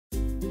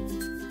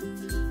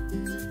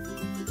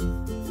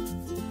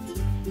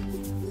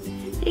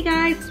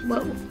Hey guys,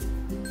 whoa,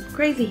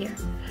 crazy here.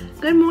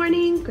 Good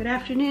morning, good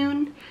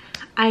afternoon.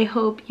 I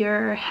hope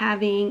you're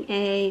having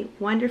a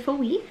wonderful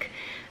week.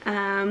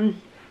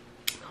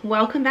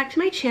 Welcome back to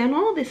my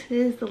channel. This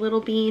is the Little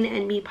Bean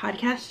and Me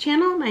podcast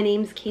channel. My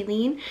name is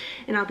Kayleen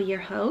and I'll be your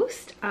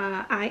host.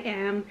 I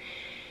am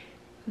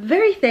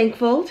very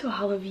thankful to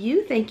all of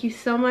you. Thank you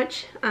so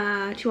much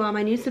to all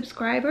my new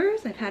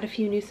subscribers. I've had a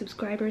few new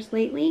subscribers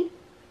lately.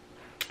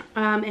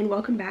 And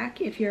welcome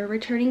back if you're a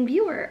returning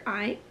viewer.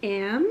 I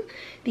am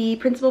the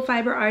principal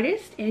fiber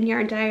artist and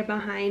yarn dyer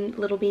behind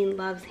Little Bean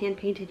Loves Hand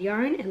Painted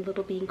Yarn and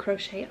Little Bean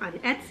Crochet on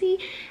Etsy.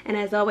 And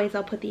as always,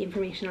 I'll put the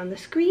information on the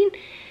screen.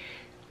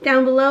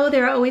 Down below,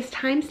 there are always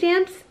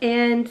timestamps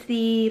and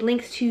the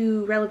links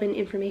to relevant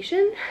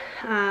information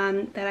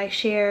that I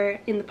share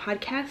in the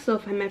podcast. So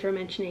if I'm ever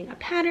mentioning a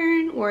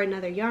pattern or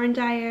another yarn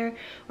dyer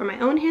or my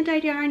own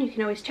hand-dyed yarn, you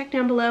can always check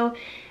down below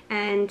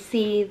and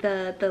see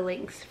the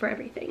links for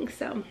everything.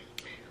 So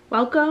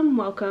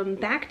welcome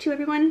back to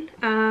everyone.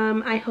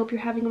 I hope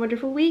you're having a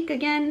wonderful week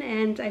again,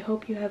 and I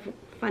hope you have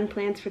fun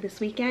plans for this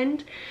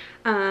weekend.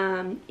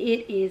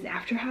 It is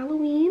after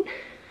Halloween.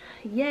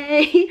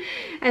 Yay!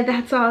 And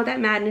that's all. That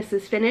madness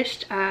is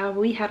finished.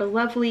 We had a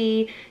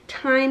lovely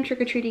time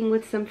trick-or-treating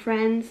with some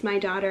friends. My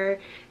daughter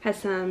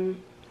has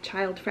some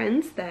child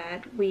friends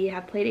that we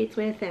have play dates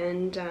with,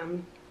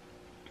 and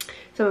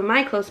some of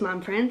my close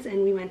mom friends,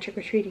 and we went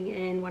trick-or-treating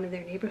in one of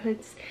their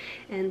neighborhoods,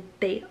 and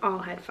they all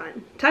had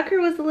fun. Tucker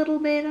was a little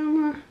bit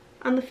on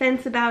the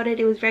fence about it.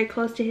 It was very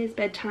close to his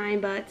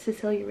bedtime, but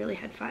Cecilia really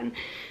had fun.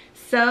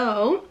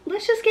 So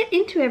let's just get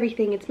into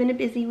everything. It's been a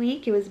busy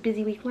week. It was a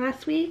busy week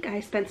last week. I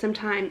spent some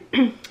time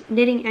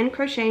knitting and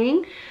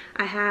crocheting.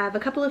 I have a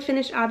couple of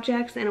finished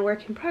objects and a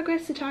work in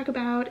progress to talk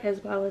about,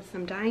 as well as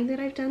some dyeing that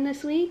I've done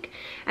this week.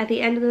 At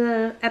the end of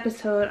the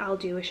episode, I'll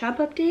do a shop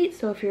update.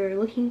 So if you're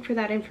looking for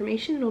that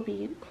information, it'll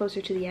be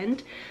closer to the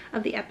end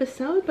of the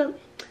episode. But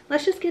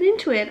let's just get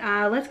into it.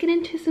 Let's get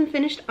into some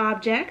finished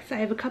objects. I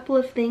have a couple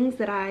of things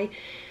that I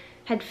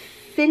had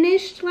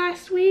finished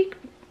last week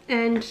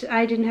and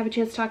I didn't have a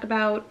chance to talk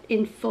about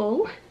in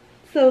full.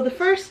 So the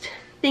first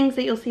things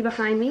that you'll see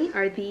behind me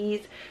are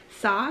these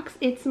socks.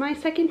 It's my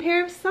second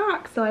pair of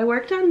socks, so I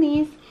worked on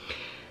these.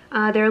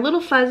 They're a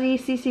little fuzzy.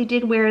 Cece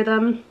did wear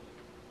them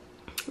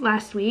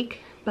last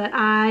week, but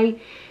I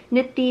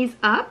knit these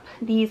up.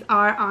 These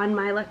are on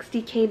my Luxe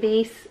DK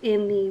base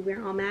in the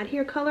We're All Mad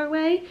Here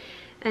colorway,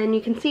 and you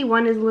can see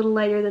one is a little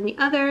lighter than the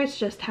other. It's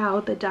just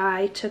how the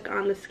dye took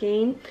on the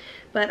skein.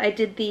 But I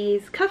did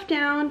these cuff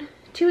down,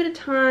 2 at a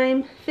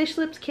time, fish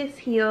lips, kiss,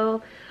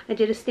 heel. I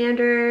did a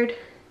standard,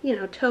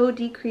 toe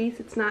decrease.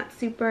 It's not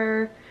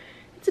super,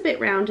 it's a bit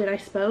rounded, I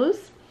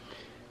suppose.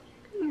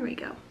 Here we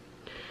go.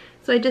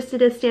 So I just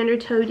did a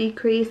standard toe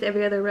decrease.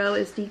 Every other row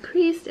is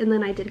decreased, and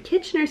then I did a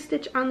Kitchener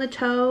stitch on the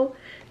toe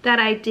that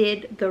I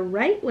did the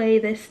right way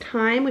this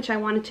time, which I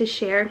wanted to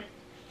share.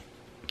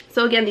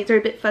 So again, these are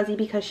a bit fuzzy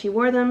because she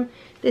wore them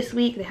this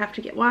week. They have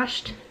to get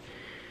washed,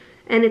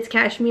 and it's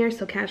cashmere,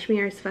 so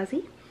cashmere is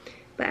fuzzy.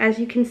 But as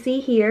you can see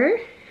here,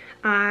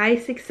 I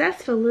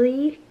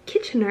successfully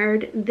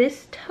Kitchenered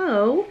this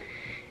toe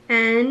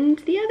and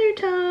the other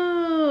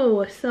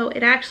toe. So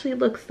it actually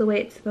looks the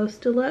way it's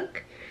supposed to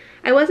look.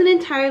 I wasn't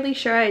entirely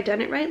sure I had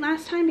done it right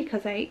last time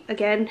because I,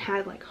 again,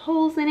 had like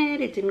holes in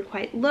it. It didn't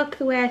quite look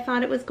the way I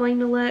thought it was going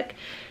to look.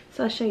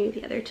 So I'll show you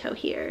the other toe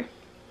here.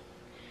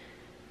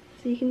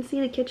 So you can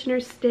see the Kitchener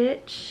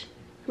stitch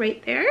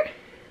right there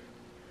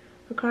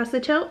across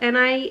the toe. And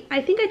I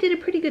think I did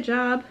a pretty good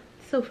job,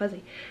 so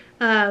fuzzy,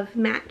 of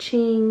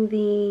matching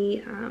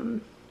the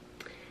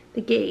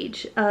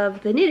gauge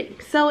of the knitting.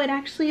 So it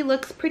actually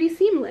looks pretty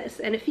seamless,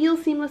 and it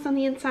feels seamless on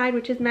the inside,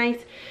 which is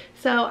nice.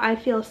 So I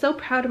feel so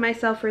proud of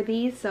myself for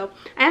these. So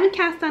I haven't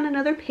cast on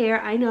another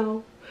pair. I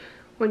know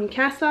when you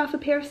cast off a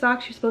pair of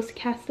socks, you're supposed to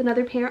cast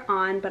another pair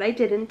on, but I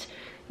didn't.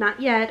 Not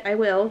yet. I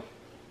will.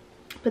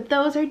 But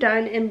those are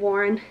done and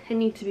worn and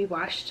need to be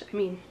washed. I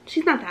mean,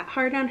 she's not that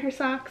hard on her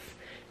socks.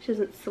 She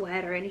doesn't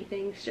sweat or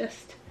anything. It's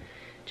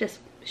just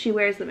she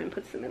wears them and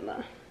puts them in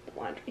the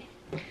laundry.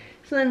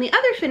 So then the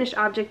other finished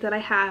object that I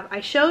have, I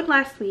showed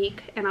last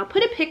week, and I'll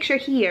put a picture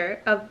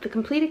here of the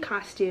completed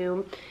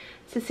costume.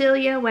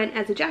 Cecilia went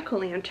as a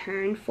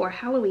jack-o'-lantern for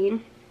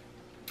Halloween,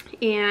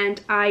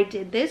 and I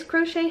did this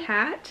crochet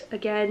hat,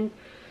 again,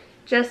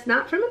 just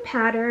not from a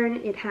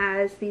pattern. It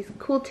has these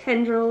cool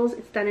tendrils.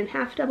 It's done in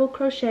half double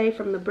crochet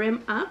from the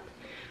brim up.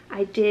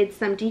 I did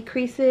some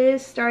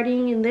decreases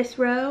starting in this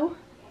row,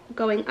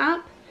 going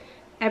up.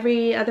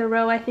 Every other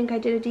row I think I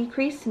did a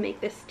decrease to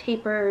make this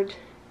tapered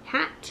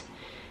hat.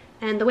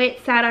 And the way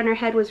it sat on her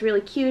head was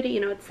really cute.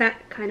 It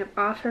sat kind of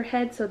off her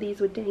head, so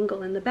these would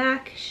dangle in the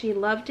back. She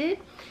loved it.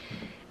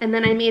 And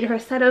then I made her a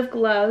set of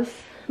gloves.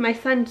 My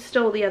son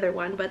stole the other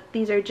one, but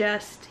these are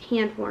just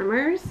hand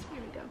warmers.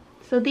 Here we go.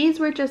 So these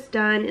were just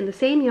done in the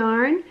same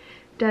yarn,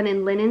 done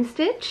in linen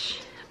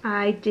stitch.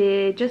 I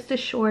did just a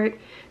short,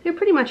 they're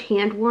pretty much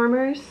hand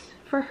warmers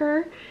for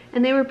her,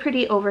 and they were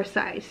pretty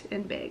oversized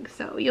and big.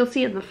 So you'll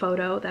see in the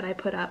photo that I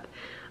put up,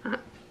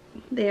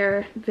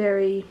 they're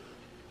very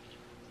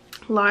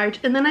large.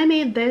 And then I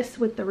made this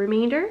with the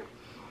remainder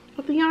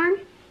of the yarn,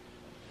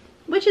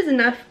 which is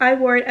enough. I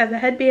wore it as a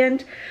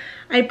headband.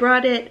 I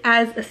brought it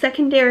as a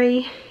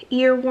secondary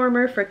ear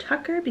warmer for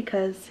Tucker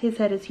because his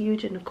head is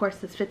huge, and of course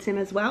this fits him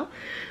as well.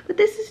 But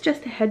this is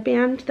just a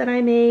headband that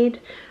I made.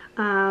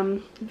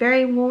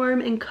 Very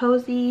warm and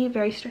cozy,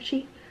 very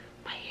stretchy.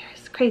 My hair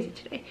is crazy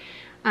today.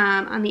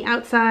 On the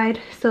outside.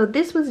 So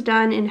this was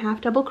done in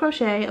half double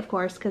crochet, of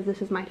course, because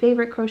this is my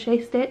favorite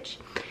crochet stitch,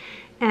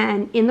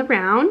 and in the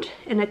round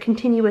in a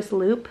continuous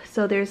loop,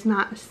 so there's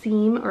not a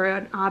seam or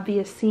an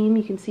obvious seam.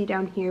 You can see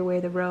down here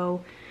where the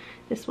row,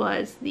 this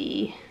was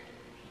the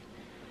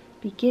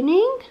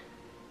beginning.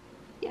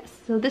 Yes,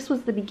 so this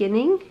was the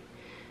beginning,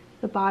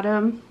 the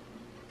bottom,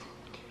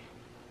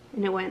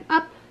 and it went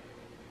up.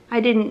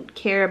 I didn't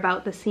care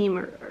about the seam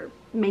or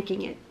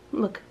making it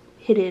look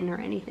hidden or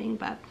anything,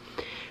 but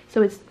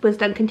so it was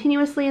done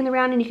continuously in the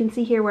round, and you can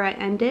see here where I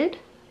ended.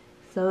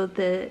 So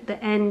the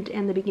end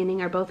and the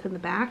beginning are both in the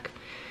back,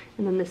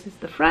 and then this is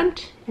the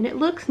front, and it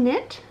looks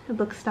knit. It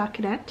looks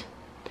stockinette,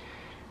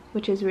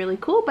 which is really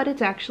cool, but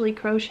it's actually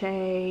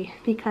crochet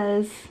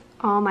because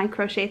all my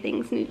crochet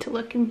things need to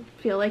look and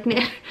feel like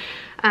knit.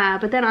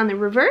 But then on the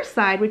reverse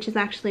side, which is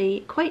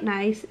actually quite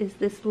nice, is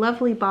this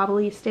lovely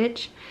bobbly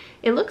stitch.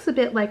 It looks a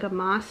bit like a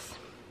moss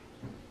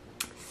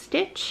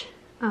stitch.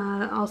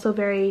 Also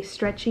very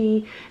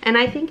stretchy, and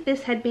I think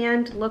this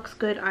headband looks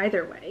good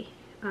either way,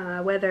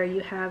 whether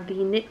you have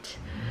the knit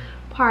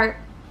part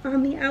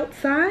on the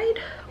outside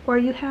or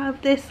you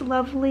have this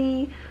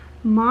lovely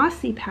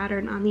mossy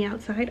pattern on the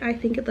outside. I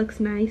think it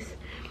looks nice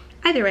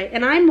either way,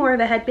 and I'm more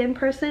of a headband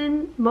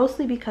person,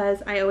 mostly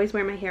because I always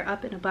wear my hair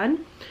up in a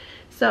bun.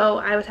 So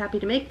I was happy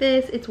to make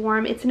this. It's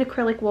warm. It's an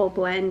acrylic wool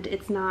blend.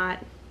 It's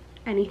not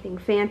anything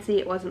fancy.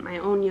 It wasn't my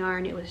own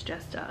yarn. It was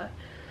just a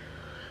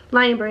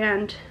Lion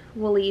Brand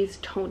Woolies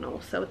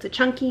tonal. So it's a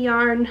chunky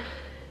yarn,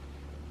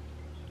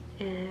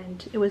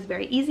 and it was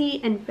very easy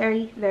and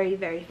very, very,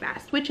 very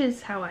fast, which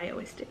is how I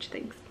always stitch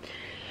things.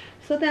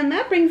 So then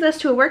that brings us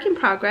to a work in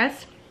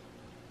progress.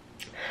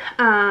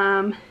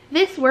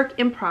 This work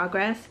in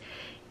progress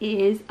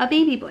is a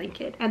baby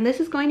blanket, and this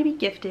is going to be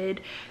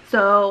gifted.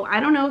 So I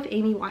don't know if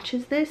Amy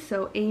watches this,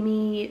 so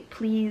Amy,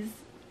 please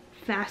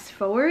fast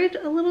forward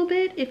a little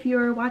bit if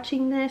you're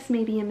watching this,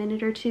 maybe a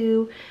minute or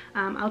two.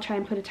 I'll try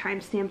and put a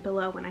timestamp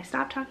below when I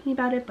stop talking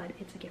about it, but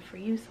it's a gift for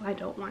you, so I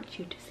don't want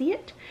you to see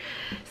it.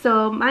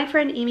 So my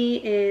friend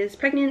Amy is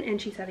pregnant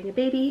and she's having a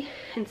baby,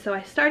 and so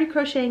I started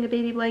crocheting a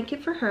baby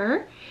blanket for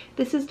her.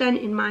 This is done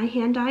in my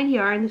hand-dyed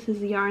yarn. This is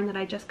the yarn that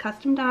I just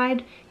custom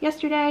dyed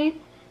yesterday,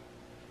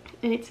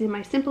 and it's in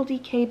my Simple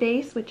DK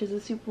base, which is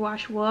a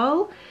superwash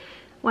wool,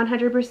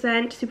 100%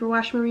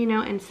 superwash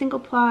merino and single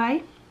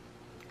ply.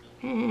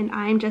 And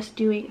I'm just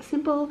doing a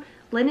simple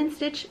linen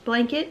stitch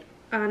blanket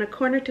on a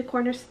corner to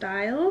corner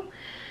style,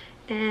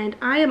 and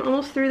I am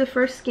almost through the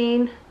first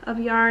skein of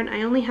yarn.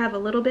 I only have a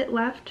little bit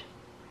left,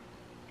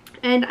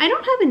 and I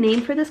don't have a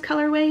name for this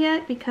colorway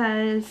yet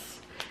because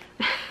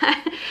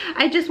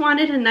I just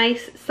wanted a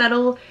nice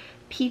subtle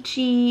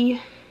peachy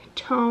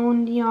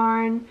toned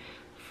yarn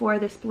for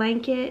this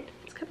blanket.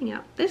 It's coming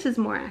out. This is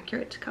more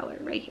accurate to color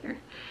right here.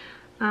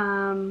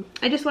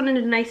 I just wanted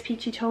a nice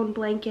peachy tone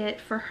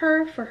blanket for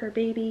her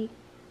baby.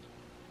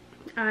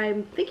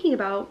 I'm thinking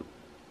about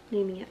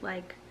naming it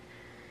like,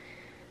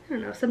 I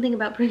don't know, something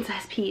about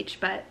Princess Peach,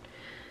 but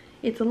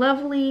it's a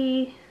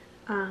lovely,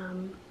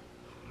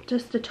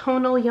 just a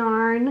tonal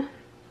yarn.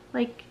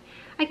 Like,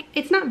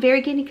 it's not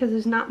variegated because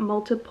there's not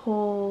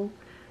multiple,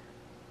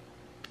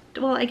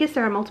 well, I guess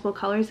there are multiple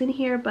colors in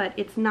here, but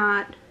it's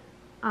not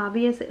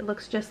obvious. It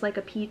looks just like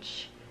a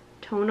peach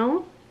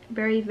tonal,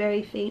 very,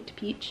 very faint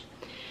peach.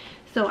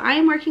 So I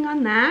am working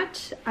on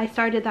that. I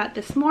started that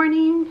this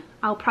morning.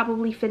 I'll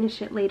probably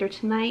finish it later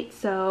tonight.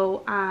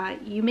 So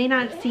you may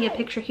not see a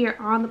picture here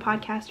on the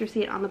podcast or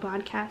see it on the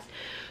podcast,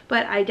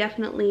 but I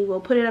definitely will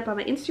put it up on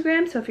my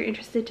Instagram. So if you're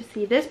interested to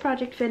see this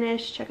project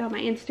finished, check out my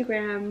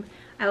Instagram.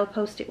 I will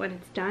post it when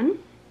it's done.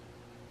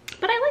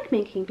 But I like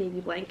making baby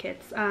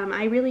blankets.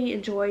 I really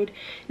enjoyed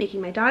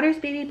making my daughter's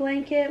baby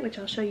blanket, which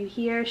I'll show you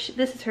here.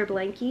 This is her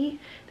blankie.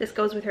 This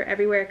goes with her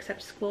everywhere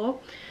except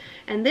school.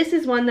 And this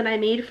is one that I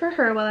made for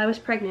her while I was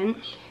pregnant.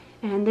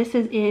 And this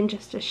is in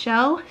just a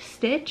shell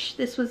stitch.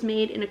 This was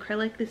made in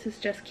acrylic. This is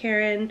just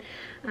Karen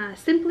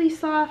Simply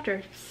Soft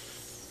or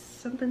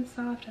something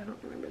soft. I don't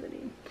remember the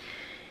name.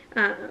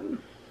 I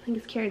think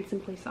it's Karen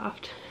Simply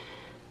Soft.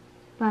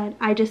 But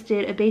I just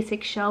did a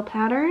basic shell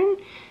pattern,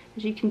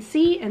 as you can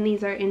see, and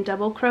these are in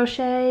double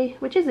crochet,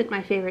 which isn't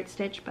my favorite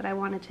stitch, but I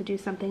wanted to do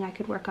something I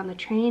could work on the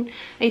train.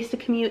 I used to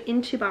commute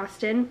into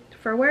Boston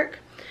for work,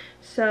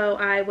 so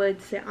I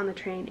would sit on the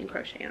train and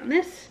crochet on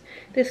this.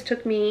 This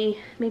took me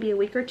maybe a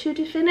week or two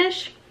to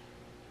finish,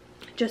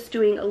 just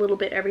doing a little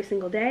bit every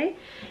single day.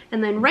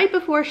 And then right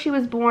before she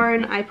was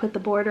born, I put the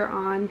border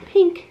on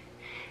pink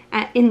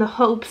in the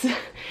hopes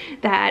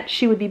that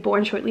she would be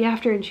born shortly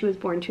after, and she was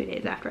born 2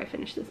 days after I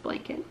finished this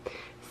blanket.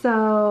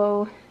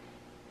 So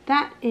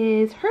that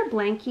is her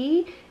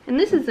blankie, and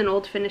this is an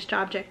old finished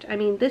object. I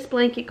mean, this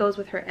blanket goes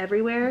with her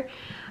everywhere.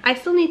 I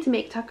still need to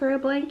make Tucker a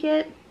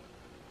blanket.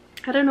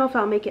 I don't know if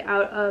I'll make it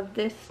out of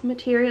this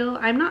material.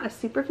 I'm not a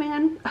super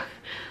fan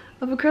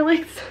of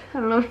acrylics. I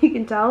don't know if you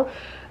can tell,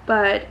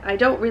 but I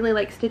don't really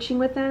like stitching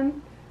with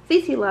them.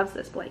 Cece loves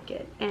this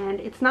blanket, and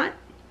it's not,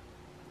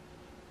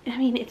 I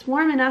mean, it's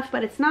warm enough,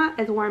 but it's not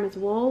as warm as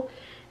wool,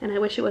 and I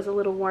wish it was a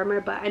little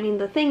warmer. But I mean,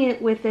 the thing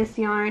with this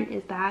yarn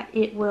is that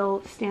it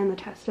will stand the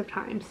test of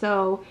time.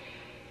 So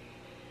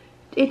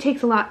it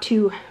takes a lot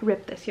to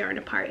rip this yarn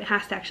apart. It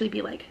has to actually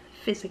be like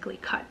physically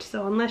cut.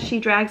 So unless she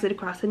drags it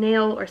across a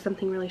nail or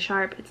something really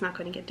sharp, it's not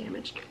going to get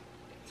damaged.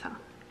 So,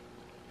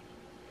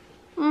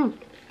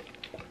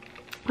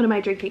 what am I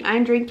drinking?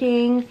 I'm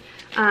drinking,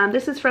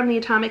 this is from the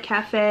Atomic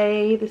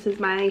Cafe. This is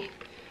my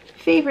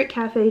favorite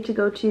cafe to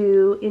go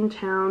to in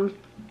town.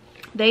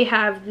 They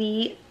have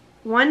the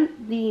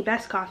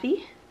best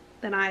coffee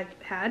that I've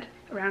had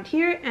around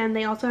here, and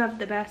they also have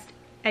the best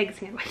egg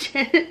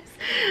sandwiches.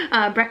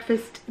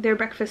 Their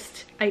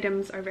breakfast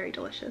items are very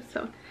delicious.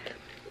 So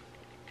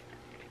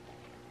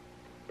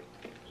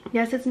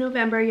yes, it's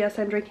November. Yes,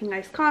 I'm drinking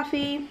iced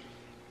coffee.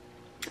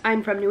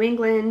 I'm from New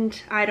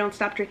England. I don't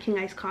stop drinking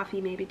iced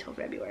coffee maybe till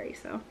February,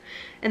 so,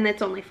 and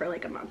that's only for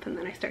like a month, and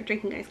then I start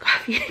drinking iced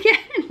coffee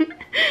again.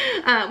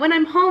 When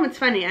I'm home, it's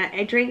funny.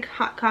 I drink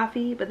hot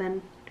coffee, but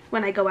then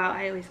when I go out,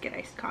 I always get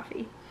iced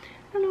coffee.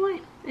 I don't know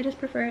why. I just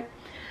prefer it.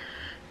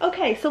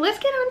 Okay, so let's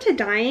get on to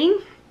dyeing.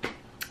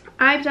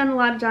 I've done a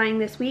lot of dyeing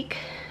this week.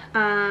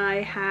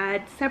 I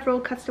had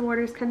several custom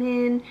orders come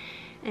in,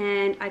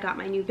 and I got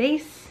my new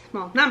base.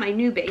 Well, not my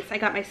new base. I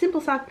got my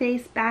Simple Sock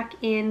base back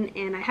in,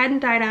 and I hadn't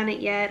dyed on it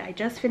yet. I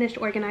just finished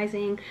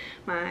organizing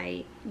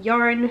my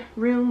yarn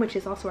room, which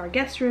is also our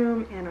guest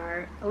room, and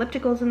our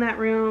ellipticals in that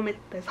room.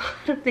 There's a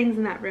lot of things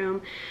in that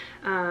room.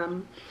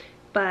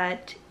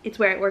 But it's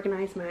where I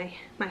organize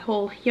my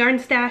whole yarn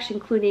stash,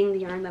 including the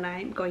yarn that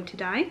I'm going to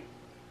dye.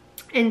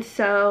 And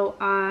so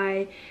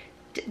I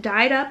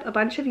dyed up a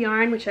bunch of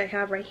yarn, which I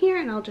have right here,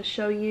 and I'll just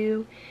show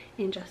you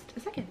in just a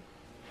second.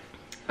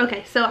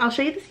 Okay, so I'll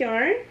show you this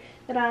yarn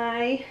that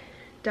I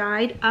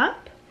dyed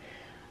up.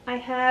 I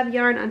have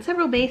yarn on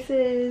several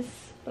bases,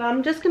 but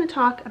I'm just going to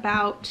talk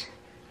about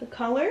the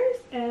colors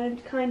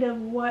and kind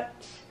of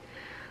what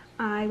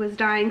I was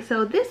dyeing.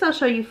 So this I'll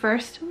show you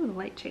first. Oh, the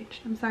light changed.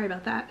 I'm sorry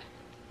about that.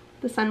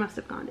 The sun must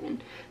have gone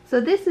in.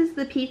 So this is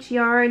the peach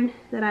yarn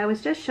that I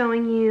was just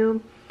showing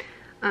you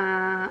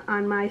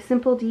on my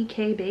Simple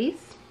DK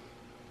base.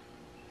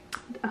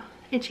 Oh,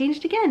 it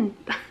changed again.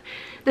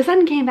 The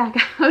sun came back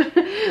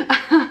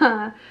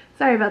out.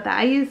 Sorry about that.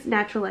 I use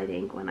natural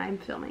lighting when I'm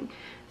filming.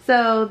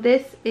 So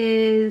this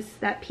is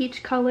that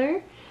peach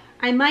color.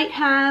 I might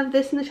have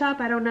this in the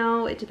shop. I don't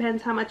know. It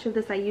depends how much of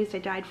this I used. I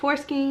dyed 4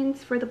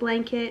 skeins for the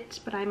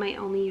blanket, but I might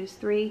only use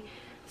 3.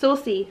 So we'll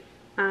see.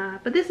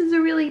 But this is a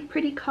really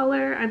pretty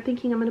color. I'm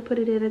thinking I'm going to put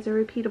it in as a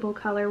repeatable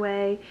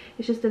colorway.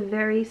 It's just a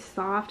very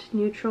soft,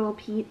 neutral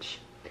peach.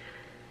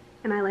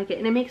 And I like it.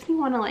 And it makes me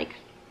want to like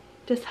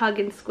just hug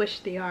and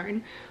squish the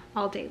yarn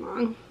all day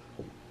long.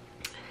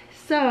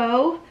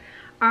 So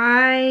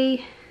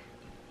I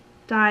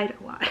dyed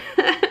a lot.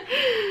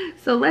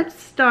 So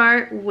let's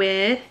start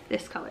with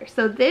this color.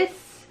 So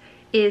this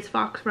is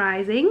Fox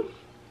Rising,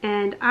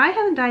 and I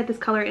haven't dyed this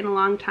color in a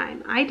long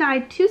time. I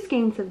dyed 2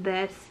 skeins of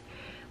this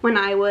when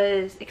I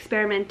was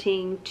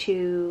experimenting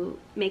to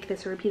make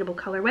this a repeatable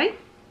colorway,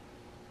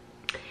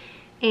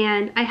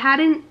 and I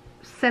hadn't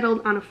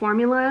settled on a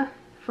formula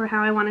for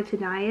how I wanted to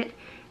dye it,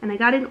 and I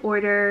got an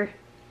order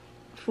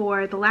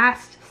for the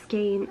last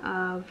skein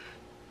of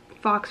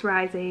Fox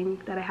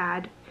Rising that I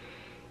had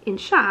in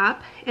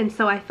shop, and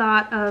so I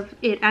thought of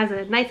it as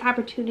a nice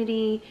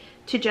opportunity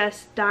to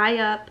just dye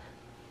up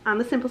on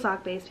the Simple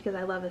Sock base, because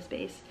I love this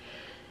base,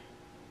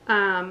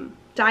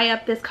 dye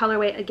up this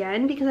colorway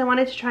again because I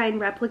wanted to try and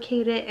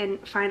replicate it and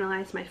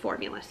finalize my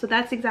formula. So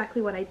that's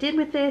exactly what I did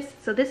with this.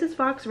 So this is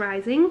Fox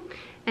Rising,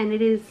 and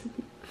it is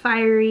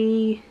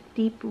fiery,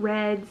 deep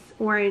reds,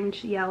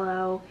 orange,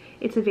 yellow.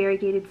 It's a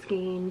variegated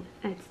skein,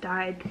 and it's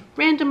dyed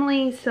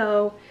randomly.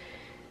 So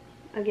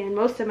again,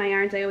 most of my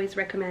yarns I always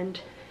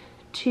recommend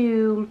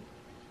to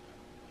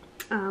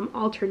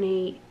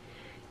alternate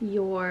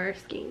your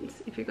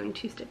skeins if you're going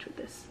to stitch with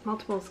this.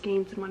 Multiple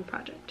skeins in one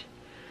project.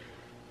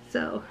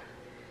 So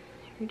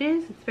here it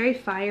is. It's very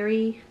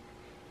fiery.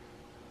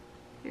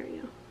 There we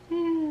go.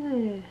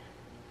 Yeah.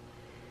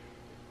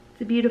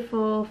 It's a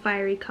beautiful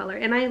fiery color,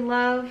 and I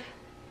love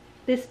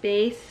this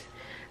base.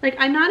 Like,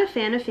 I'm not a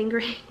fan of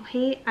fingering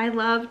weight. I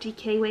love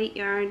DK weight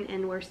yarn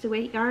and worsted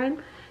weight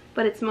yarn,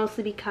 but it's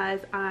mostly because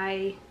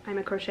I'm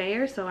a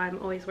crocheter, so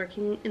I'm always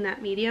working in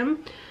that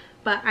medium.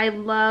 But I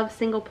love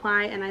single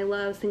ply, and I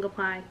love single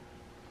ply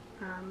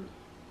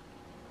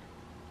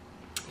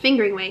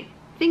fingering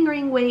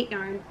weight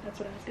yarn. That's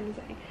what I was gonna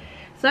say.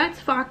 So that's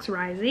Fox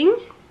Rising,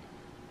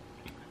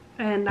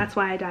 and that's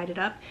why I dyed it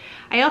up.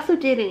 I also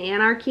did an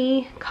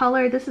Anarchy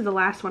color. This is the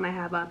last one I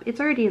have up. It's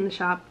already in the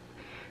shop,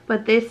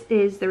 but this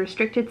is the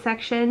restricted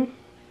section.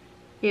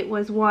 It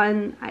was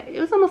it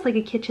was almost like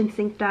a kitchen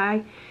sink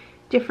dye,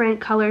 different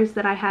colors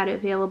that I had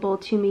available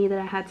to me that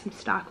I had some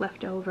stock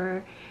left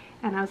over,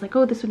 and I was like,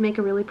 oh, this would make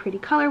a really pretty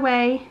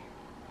colorway.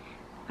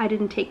 I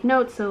didn't take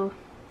notes, so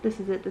this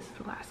is it. This is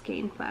the last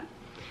skein, but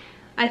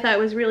I thought it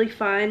was really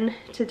fun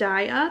to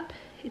dye up.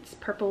 It's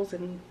purples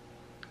and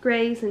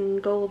grays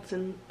and golds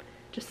and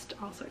just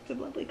all sorts of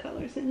lovely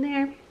colors in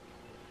there.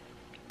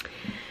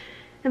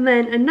 And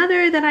then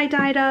another that I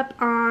dyed up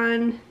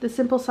on the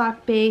Simple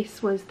Sock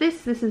base was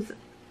this. This is,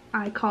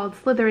 I called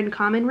Slytherin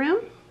Common Room.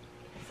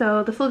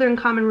 So the Slytherin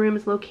Common Room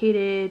is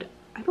located,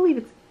 I believe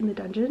it's in the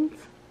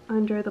dungeons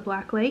under the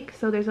Black Lake.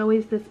 So there's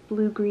always this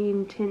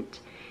blue-green tint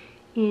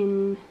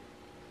in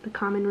the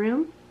Common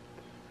Room.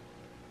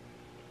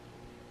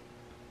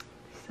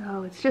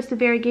 So it's just a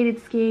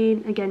variegated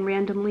skein, again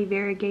randomly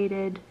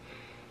variegated,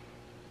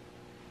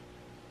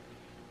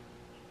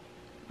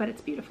 but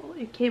it's beautiful.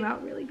 It came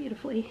out really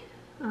beautifully.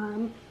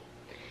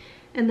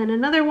 And then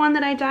another one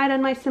that I dyed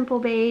on my simple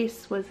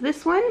base was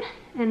this one,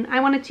 and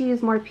I wanted to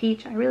use more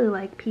peach. I really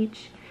like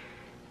peach,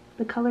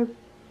 the color,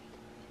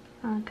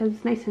 because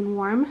it's nice and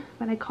warm,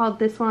 but I called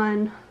this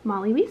one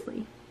Molly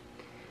Weasley.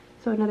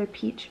 So another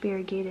peach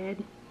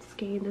variegated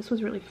skein. This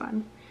was really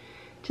fun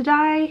to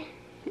dye.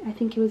 I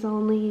think it was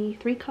only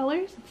 3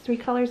 colors. It's 3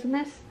 colors in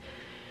this.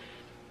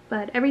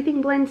 But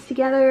everything blends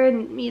together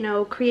and, you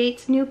know,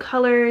 creates new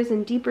colors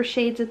and deeper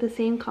shades of the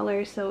same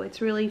color. So it's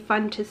really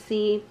fun to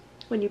see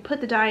when you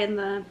put the dye in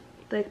the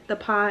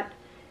pot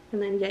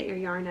and then get your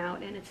yarn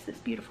out, and it's this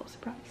beautiful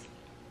surprise.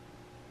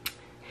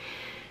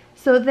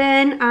 So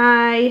then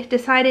I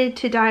decided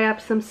to dye up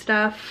some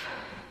stuff,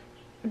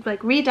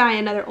 like re-dye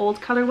another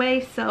old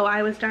colorway. So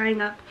I was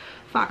dyeing up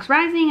Fox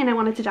Rising, and I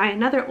wanted to dye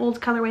another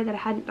old colorway that I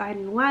hadn't dyed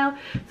in a while,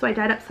 so I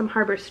dyed up some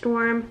Harbor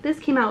Storm. This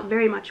came out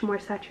very much more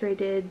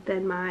saturated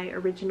than my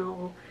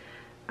original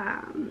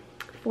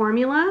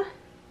formula,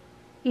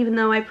 even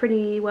though I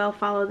pretty well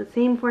follow the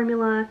same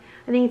formula.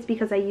 I think it's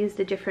because I used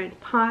a different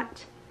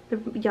pot. The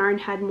yarn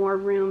had more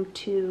room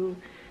to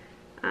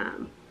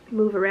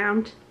move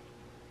around.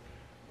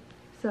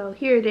 So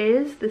here it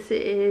is. This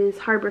is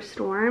Harbor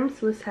Storm.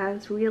 So this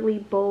has really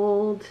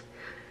bold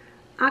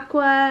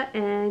aqua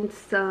and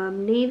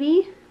some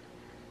navy,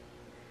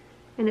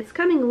 and it's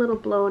coming a little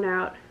blown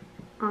out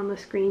on the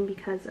screen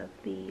because of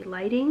the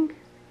lighting.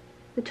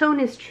 The tone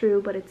is true,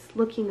 but it's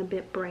looking a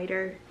bit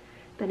brighter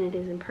than it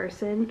is in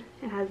person.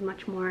 It has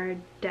much more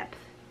depth.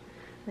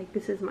 Like,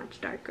 this is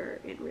much darker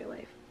in real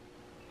life.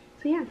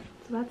 So yeah,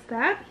 so that's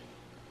that.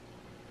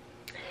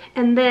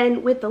 And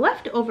then with the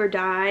leftover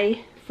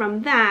dye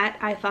from that,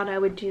 I thought I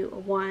would do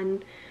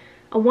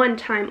a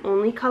one-time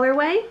only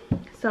colorway.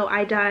 So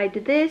I dyed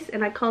this,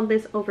 and I called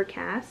this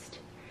Overcast.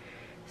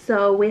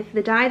 So with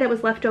the dye that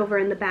was left over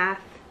in the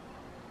bath,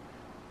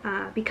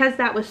 because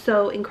that was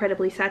so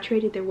incredibly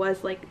saturated, there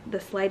was like the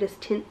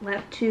slightest tint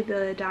left to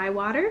the dye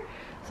water.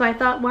 So I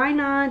thought, why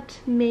not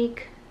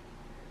make,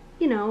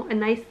 you know, a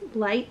nice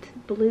light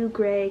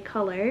blue-gray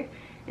color.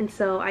 And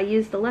so I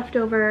used the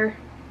leftover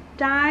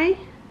dye,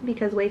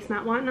 because waste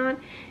not, want not,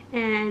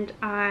 and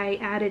I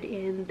added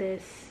in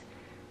this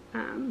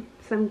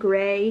some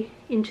gray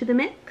into the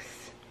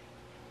mix,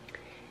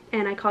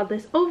 and I called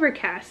this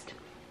Overcast.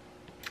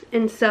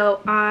 And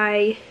so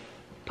I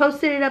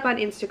posted it up on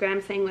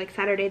Instagram saying, like,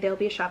 Saturday there'll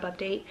be a shop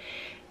update,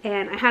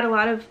 and I had a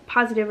lot of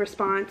positive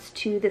response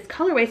to this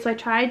colorway, so I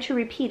tried to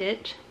repeat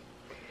it.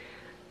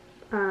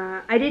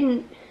 I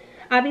didn't,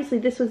 obviously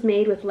this was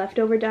made with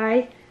leftover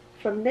dye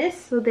from this,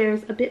 so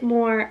there's a bit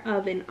more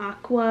of an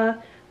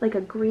aqua, like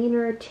a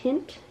greener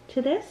tint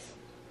to this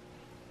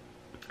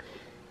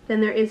than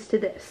there is to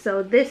this.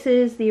 So this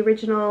is the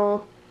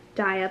original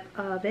dye up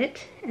of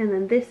it, and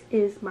then this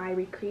is my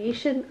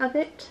recreation of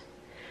it.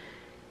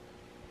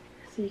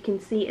 So you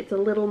can see it's a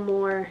little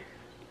more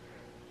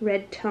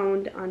red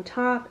toned on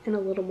top and a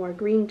little more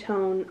green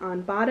tone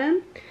on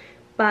bottom,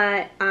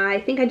 but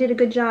I think I did a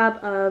good job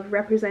of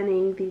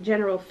representing the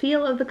general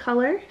feel of the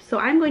color. So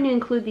I'm going to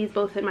include these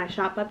both in my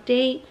shop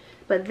update,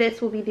 but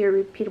this will be the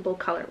repeatable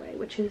colorway,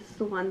 which is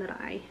the one that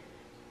I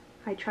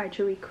tried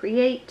to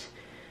recreate.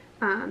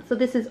 So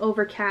this is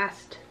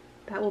Overcast.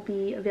 That will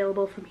be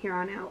available from here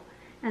on out.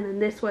 And then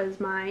this was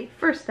my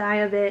first dye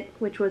of it,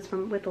 which was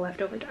with the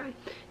leftover dye.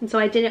 And so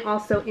I did it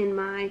also in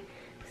my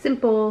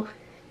simple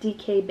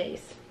DK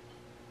base.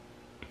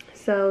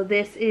 So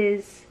this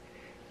is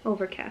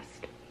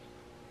Overcast.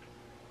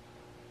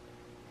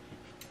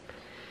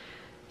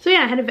 So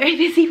yeah, I had a very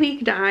busy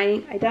week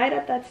dyeing. I dyed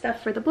up that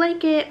stuff for the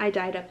blanket. I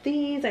dyed up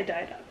these. I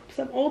dyed up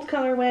some old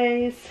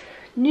colorways,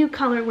 new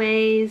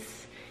colorways,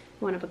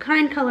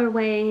 one-of-a-kind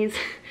colorways.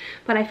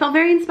 But I felt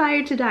very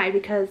inspired to dye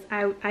because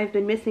I've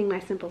been missing my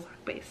simple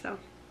sock base. So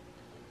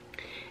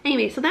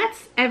anyway, so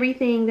that's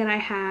everything that I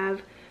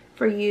have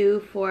for you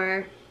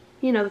for,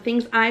 you know, the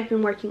things I've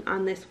been working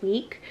on this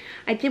week.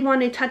 I did want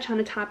to touch on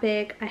a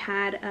topic. I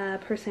had a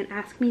person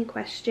ask me a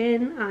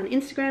question on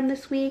Instagram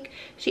this week.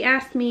 She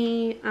asked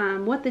me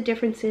what the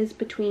differences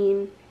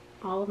between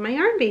all of my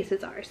yarn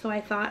bases are. So I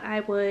thought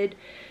I would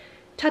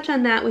touch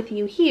on that with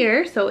you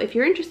here. So if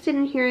you're interested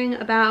in hearing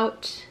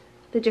about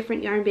the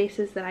different yarn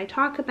bases that I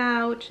talk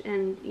about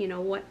and you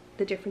know what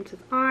the differences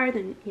are,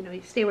 then you know,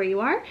 you stay where you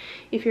are.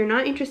 If you're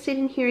not interested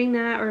in hearing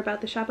that or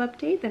about the shop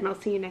update, then I'll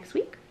see you next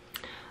week.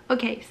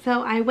 Okay,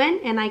 so I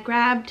went and I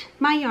grabbed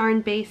my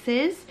yarn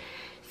bases.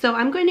 So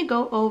I'm going to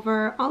go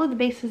over all of the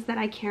bases that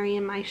I carry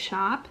in my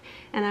shop,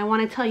 and I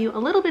want to tell you a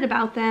little bit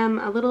about them,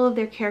 a little of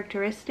their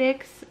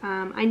characteristics.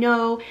 I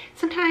know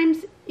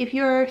sometimes if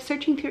you're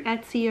searching through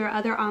Etsy or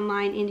other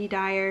online indie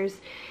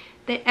dyers,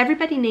 that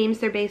everybody names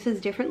their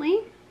bases differently.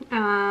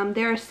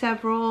 There are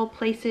several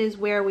places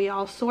where we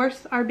all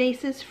source our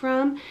bases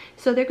from,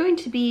 so they're going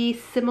to be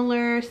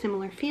similar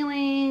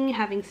feeling,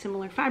 having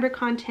similar fiber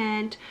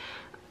content.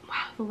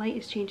 Wow, the light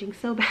is changing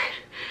so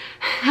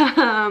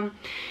bad.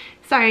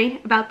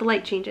 Sorry about the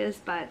light changes,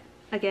 but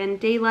again,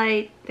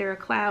 daylight, there are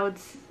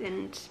clouds,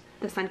 and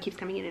the sun keeps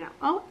coming in and out.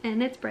 Oh,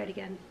 and it's bright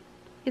again.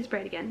 It's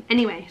bright again.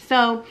 Anyway,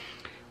 so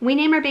we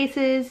name our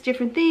bases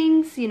different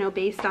things, you know,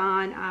 based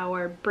on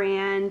our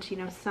brand. You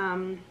know,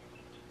 some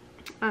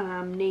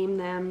name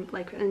them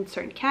like in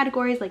certain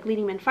categories, like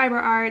Littlebean Fiber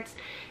Arts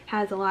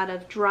has a lot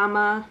of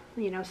drama,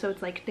 you know, so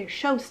it's like their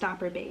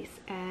showstopper base,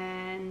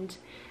 and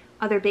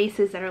other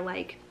bases that are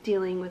like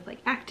dealing with like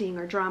acting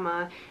or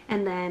drama.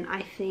 And then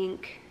I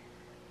think,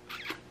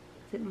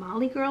 is it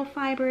Molly Girl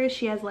Fibers?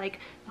 She has like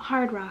a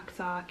hard rock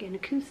sock and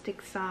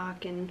acoustic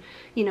sock, and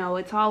you know,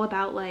 it's all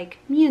about like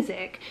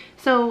music.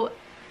 So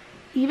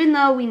even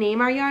though we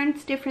name our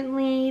yarns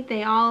differently,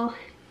 they all,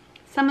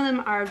 some of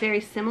them are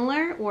very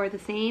similar or the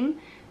same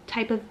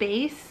type of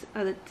base,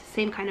 the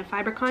same kind of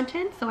fiber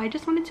content. So I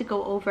just wanted to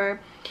go over,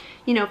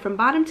 you know, from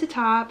bottom to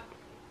top,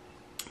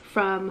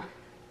 from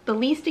the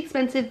least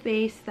expensive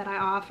base that I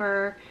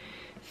offer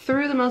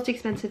through the most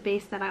expensive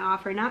base that I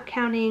offer, not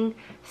counting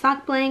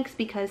sock blanks,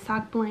 because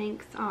sock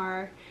blanks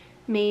are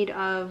made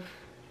of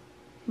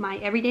my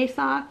everyday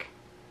sock,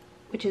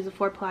 which is a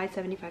 4-ply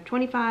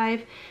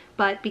 75/25,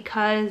 but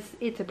because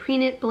it's a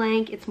pre-knit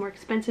blank, it's more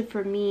expensive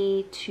for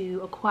me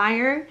to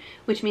acquire,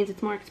 which means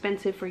it's more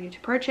expensive for you to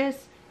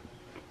purchase.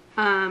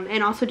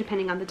 And also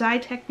depending on the dye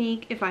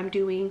technique, if I'm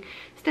doing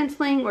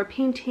stenciling or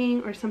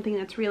painting or something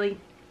that's really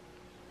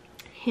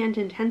hand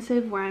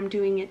intensive where I'm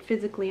doing it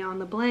physically on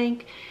the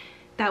blank,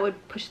 that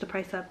would push the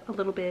price up a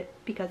little bit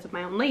because of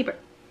my own labor.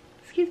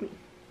 Excuse me.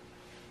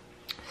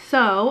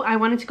 So I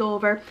wanted to go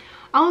over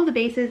all of the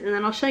bases, and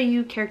then I'll show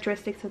you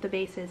characteristics of the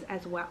bases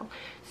as well.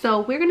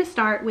 So we're going to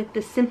start with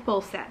the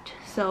simple set.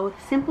 So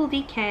Simple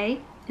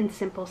DK and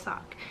Simple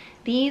Sock.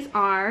 These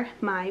are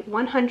my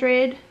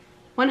 100%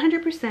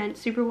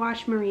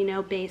 superwash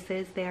merino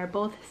bases. They are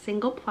both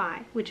single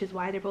ply, which is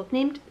why they're both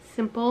named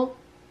Simple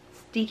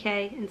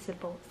DK and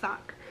Simple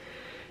Sock.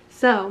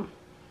 So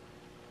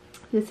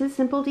this is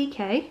Simple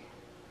DK.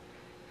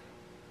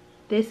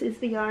 This is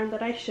the yarn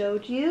that I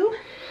showed you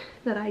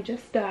that I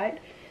just dyed.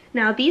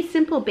 Now these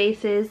simple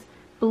bases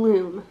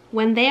bloom.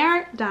 When they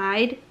are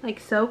dyed, like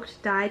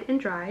soaked, dyed, and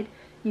dried,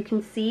 you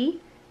can see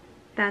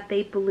that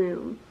they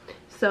bloom.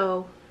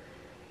 So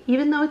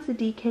even though it's a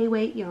DK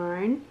weight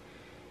yarn,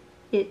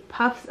 it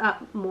puffs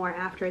up more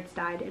after it's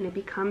dyed and it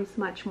becomes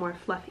much more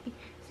fluffy.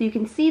 So you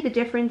can see the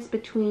difference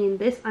between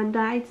this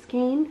undyed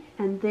skein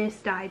and this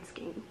dyed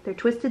skein. They're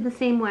twisted the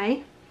same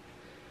way,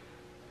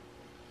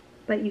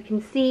 but you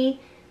can see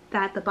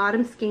that the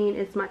bottom skein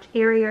is much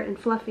airier and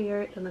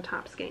fluffier than the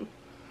top skein.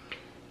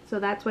 So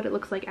that's what it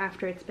looks like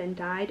after it's been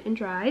dyed and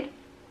dried.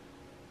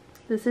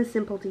 This is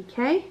Simple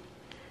DK.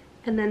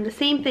 And then the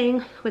same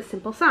thing with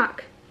Simple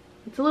Sock.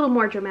 It's a little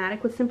more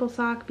dramatic with Simple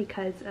Sock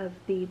because of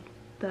the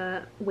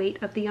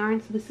weight of the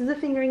yarn. So this is a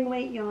fingering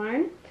weight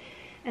yarn.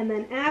 And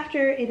then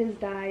after it is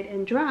dyed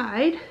and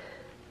dried,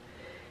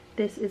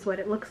 this is what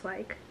it looks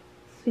like.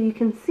 So you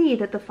can see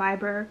that the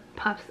fiber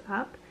puffs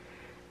up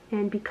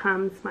and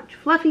becomes much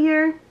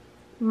fluffier,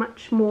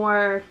 much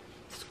more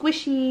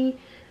squishy,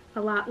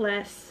 a lot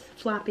less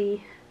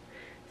floppy.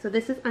 So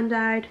this is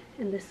undyed,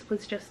 and this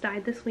was just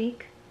dyed this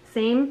week.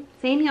 Same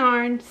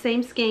yarn,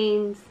 same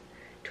skeins,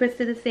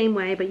 twisted the same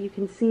way, but you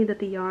can see that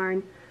the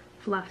yarn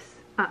fluffs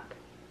up,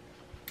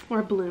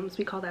 or blooms.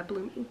 We call that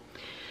blooming.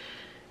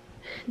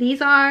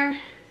 These are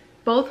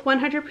both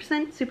 100%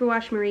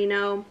 superwash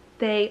merino.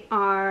 They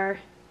are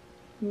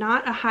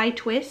not a high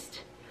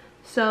twist,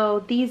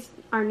 so these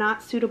are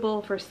not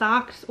suitable for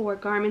socks or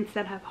garments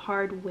that have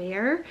hard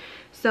wear.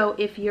 So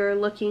if you're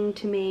looking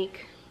to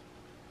make,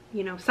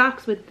 you know,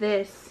 socks with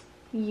this,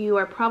 you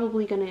are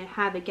probably going to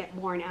have it get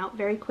worn out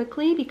very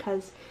quickly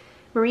because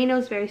merino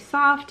is very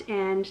soft,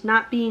 and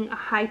not being a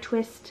high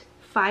twist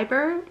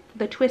fiber,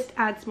 the twist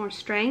adds more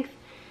strength.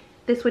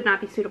 This would not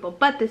be suitable,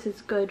 but this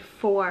is good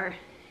for,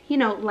 you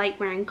know, light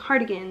wearing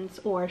cardigans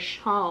or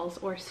shawls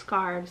or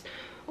scarves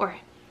or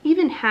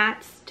even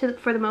hats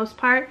for the most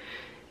part,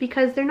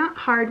 because they're not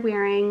hard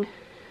wearing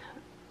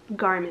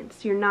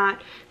garments. You're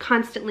not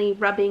constantly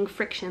rubbing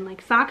friction.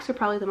 Like socks are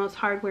probably the most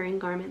hard wearing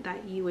garment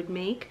that you would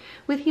make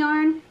with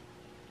yarn.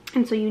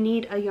 And so you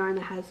need a yarn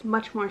that has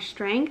much more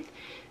strength,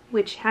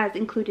 which has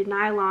included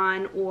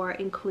nylon or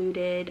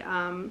included,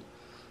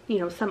 you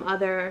know, some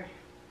other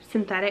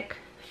synthetic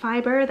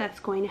fiber that's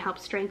going to help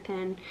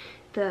strengthen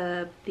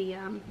the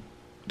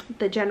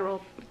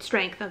general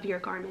strength of your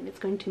garment. It's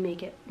going to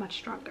make it much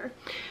stronger.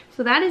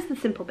 So that is the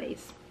simple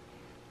base.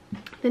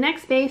 The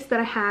next base that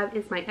I have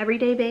is my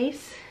everyday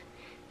base.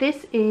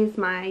 This is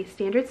my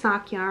standard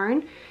sock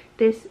yarn.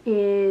 This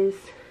is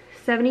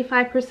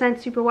 75%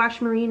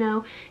 superwash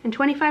merino and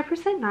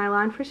 25%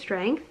 nylon for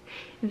strength.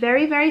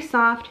 Very, very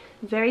soft,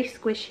 very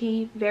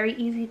squishy, very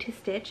easy to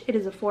stitch. It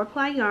is a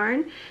 4-ply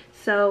yarn,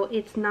 so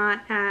it's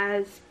not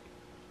as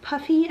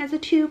puffy as a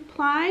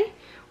 2-ply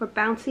or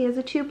bouncy as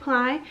a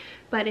 2-ply,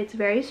 but it's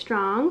very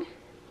strong.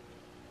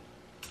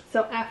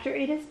 So after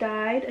it is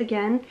dyed,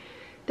 again,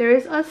 there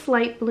is a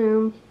slight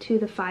bloom to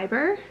the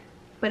fiber,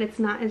 but it's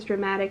not as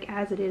dramatic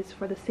as it is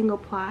for the single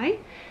ply.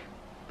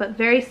 But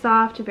very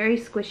soft, very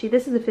squishy.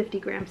 This is a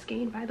 50-gram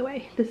skein, by the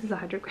way. This is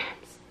 100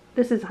 grams.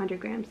 This is 100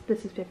 grams.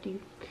 This is 50.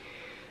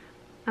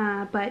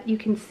 But you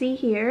can see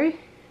here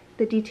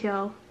the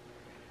detail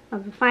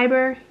of the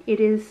fiber. It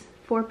is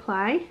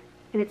 4-ply,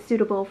 and it's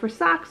suitable for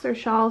socks or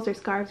shawls or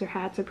scarves or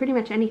hats or pretty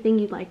much anything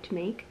you'd like to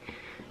make.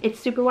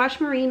 It's superwash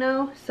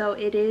merino, so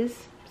it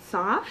is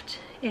soft.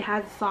 It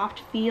has a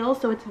soft feel,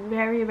 so it's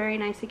very, very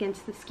nice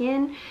against the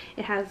skin.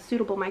 It has a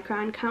suitable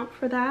micron count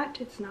for that.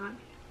 It's not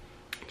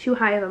too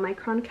high of a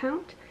micron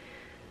count.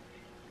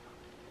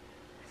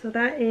 So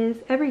that is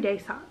everyday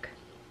sock.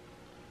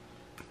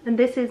 And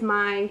this is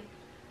my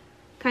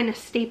kind of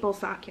staple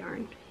sock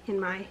yarn in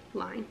my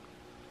line.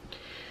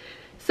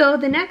 So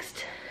the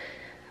next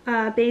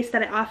base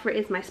that I offer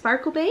is my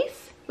sparkle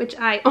base, which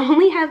I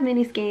only have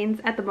mini skeins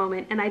at the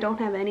moment, and I don't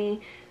have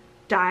any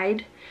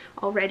dyed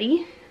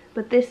already,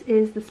 but this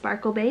is the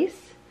sparkle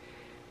base.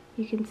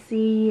 You can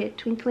see it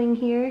twinkling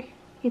here.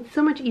 It's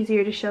so much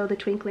easier to show the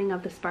twinkling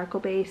of the sparkle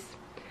base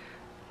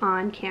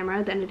on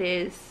camera than it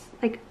is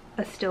like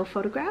a still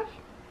photograph.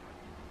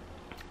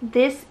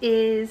 This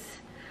is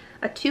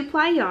a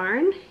 2-ply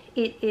yarn.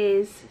 It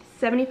is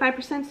 75%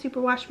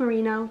 superwash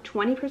merino,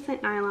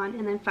 20% nylon,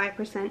 and then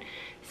 5%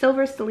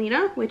 silver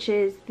stellina, which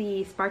is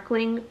the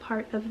sparkling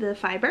part of the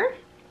fiber.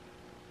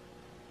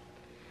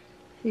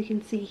 So you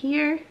can see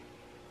here,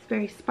 it's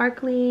very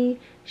sparkly,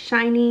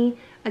 shiny.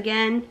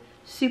 Again,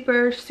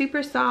 super,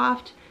 super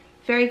soft,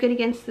 very good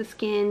against the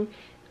skin.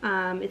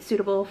 It's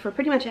suitable for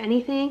pretty much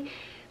anything.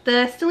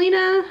 The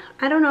stellina,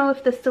 I don't know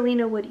if the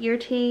stellina would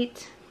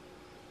irritate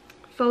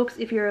folks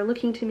if you're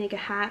looking to make a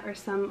hat or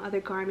some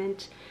other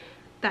garment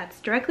that's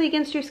directly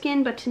against your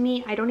skin, but to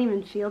me, I don't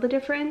even feel the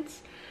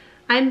difference.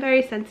 I'm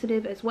very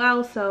sensitive as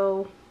well,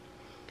 so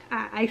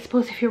I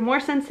suppose if you're more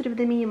sensitive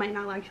than me, you might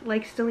not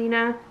like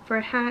stellina for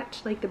a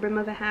hat, like the brim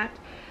of a hat,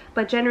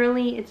 but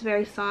generally it's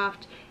very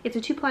soft. It's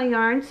a 2-ply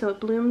yarn, so it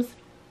blooms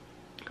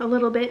a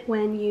little bit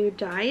when you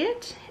dye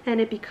it,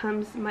 and it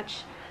becomes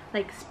much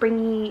like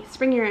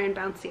springier and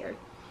bouncier.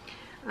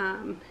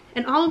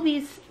 And all of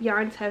these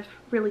yarns have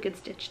really good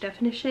stitch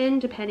definition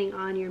depending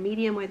on your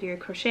medium, whether you're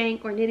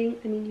crocheting or knitting.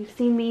 I mean, you've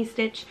seen me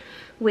stitch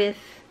with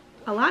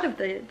a lot of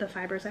the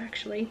fibers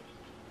actually.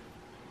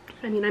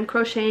 I mean, I'm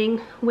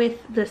crocheting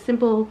with the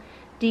simple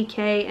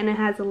DK, and it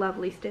has a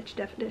lovely stitch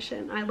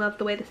definition. I love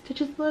the way the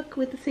stitches look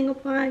with the single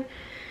ply.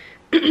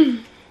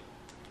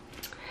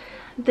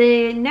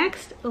 The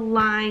next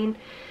line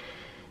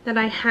that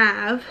I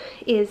have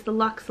is the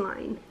Luxe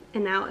line.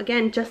 And now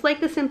again, just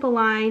like the simple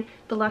line,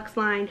 the Luxe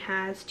line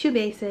has 2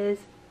 bases,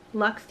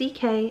 Luxe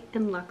DK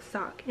and Luxe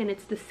Sock. And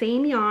it's the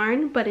same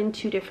yarn, but in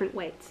 2 different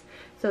weights.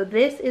 So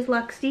this is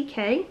Luxe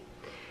DK,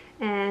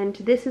 and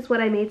this is what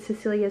I made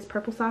Cecilia's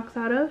purple socks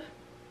out of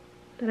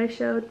that I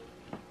showed.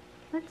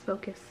 Let's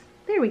focus.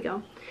 There we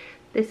go.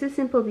 This is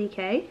simple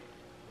DK.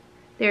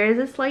 There is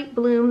a slight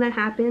bloom that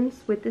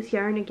happens with this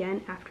yarn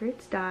again after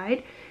it's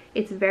dyed.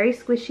 It's very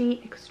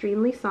squishy,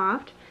 extremely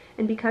soft,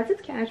 and because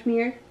it's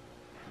cashmere,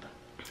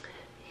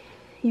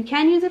 you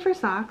can use it for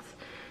socks,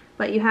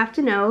 but you have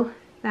to know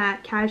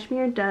that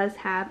cashmere does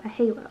have a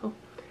halo.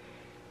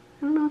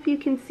 I don't know if you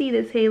can see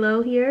this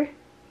halo here.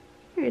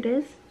 Here it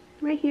is,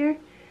 right here.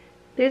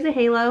 There's a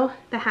halo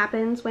that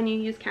happens when you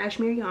use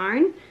cashmere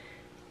yarn.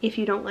 If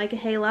you don't like a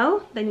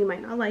halo, then you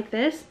might not like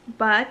this,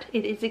 but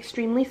it is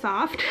extremely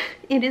soft.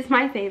 It is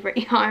my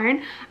favorite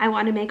yarn. I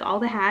want to make all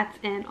the hats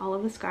and all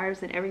of the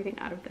scarves and everything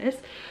out of this.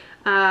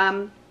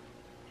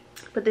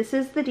 But this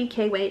is the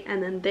DK weight,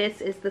 and then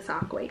this is the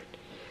sock weight.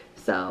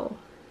 So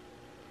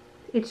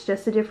it's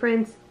just a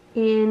difference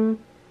in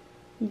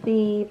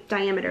the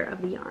diameter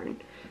of the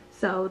yarn.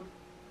 So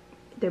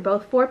they're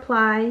both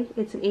 4-ply.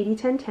 It's an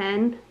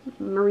 80-10-10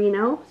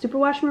 merino,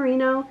 superwash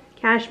merino,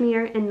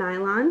 cashmere, and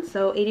nylon.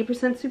 So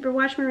 80%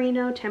 superwash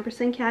merino,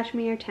 10%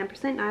 cashmere,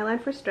 10% nylon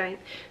for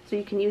strength. So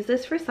you can use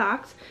this for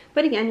socks,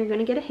 but again, you're going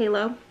to get a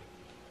halo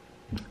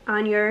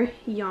on your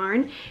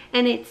yarn,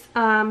 and it's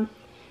a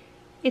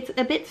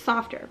bit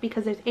softer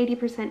because there's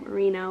 80%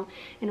 merino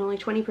and only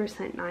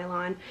 20%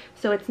 nylon.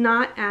 So it's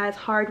not as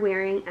hard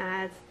wearing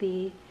as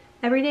the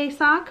everyday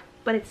sock,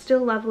 but it's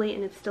still lovely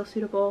and it's still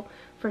suitable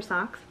for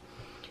socks.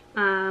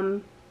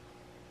 Then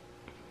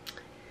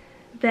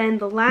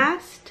the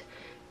last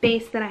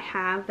base that I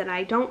have that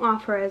I don't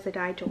offer as a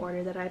dye to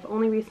order, that I've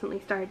only recently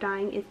started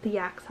dyeing, is the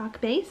Yak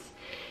Sock base.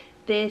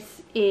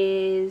 This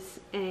is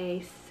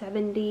a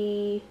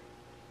 70%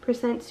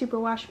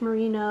 superwash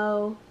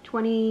merino,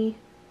 20%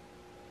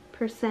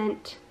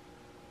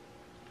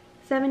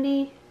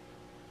 70,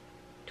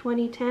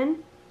 20,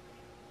 10.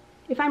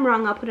 If I'm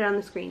wrong, I'll put it on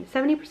the screen.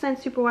 70%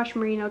 superwash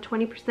merino,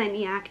 20%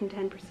 yak, and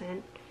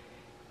 10%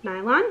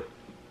 nylon.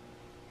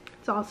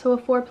 It's also a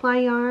 4-ply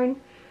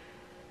yarn.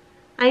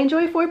 I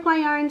enjoy 4-ply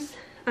yarns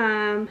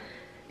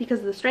because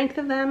of the strength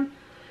of them,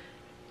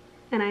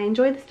 and I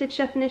enjoy the stitch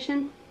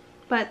definition.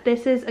 But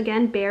this is,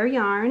 again, bare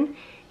yarn.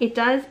 It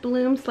does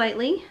bloom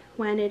slightly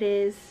when it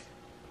is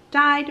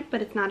dyed,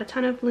 but it's not a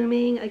ton of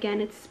blooming. Again,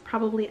 it's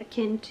probably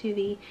akin to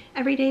the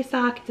everyday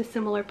sock. It's a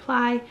similar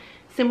ply,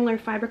 similar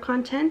fiber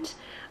content.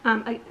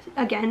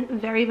 Again,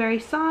 very, very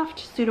soft,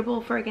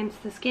 suitable for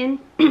against the skin.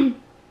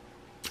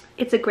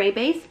 It's a gray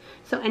base,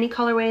 so any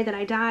colorway that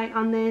I dye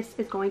on this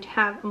is going to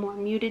have a more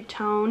muted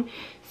tone.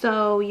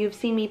 So you've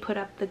seen me put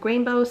up the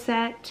Rainbow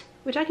set,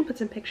 which I can put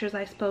some pictures,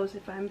 I suppose,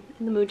 if I'm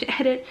in the mood to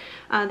edit.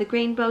 The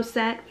Rainbow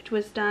set, which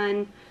was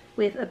done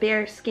with a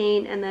bare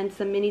skein and then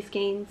some mini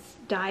skeins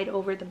dyed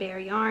over the bare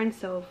yarn,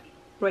 so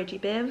Roy G.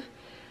 Biv.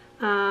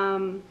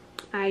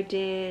 I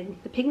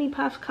did the Pygmy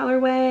Puff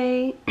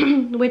colorway,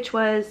 which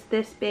was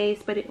this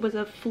base, but it was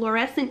a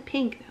fluorescent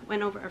pink that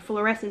went over, or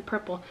fluorescent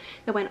purple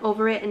that went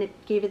over it, and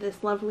it gave it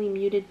this lovely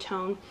muted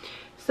tone.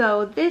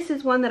 So this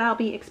is one that I'll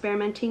be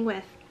experimenting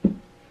with.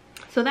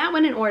 So that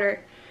went in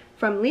order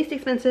from least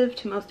expensive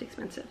to most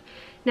expensive.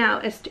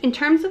 Now, in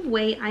terms of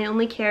weight, I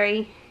only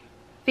carry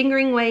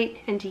fingering weight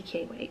and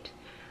DK weight.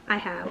 I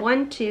have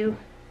 1, 2,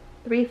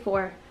 3,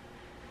 4,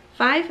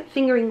 5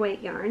 fingering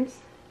weight yarns.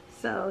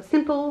 So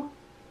simple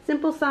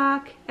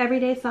sock,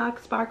 everyday sock,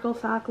 sparkle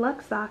sock,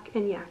 luxe sock,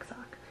 and yak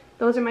sock.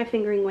 Those are my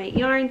fingering weight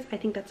yarns. I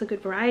think that's a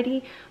good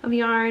variety of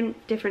yarn,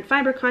 different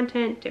fiber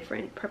content,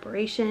 different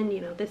preparation. You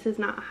know, this is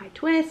not a high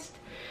twist.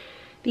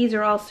 These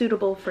are all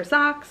suitable for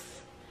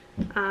socks,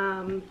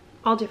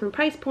 all different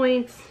price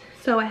points.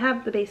 So I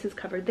have the bases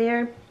covered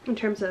there in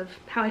terms of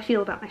how I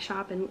feel about my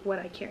shop and what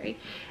I carry.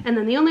 And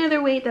then the only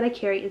other weight that I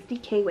carry is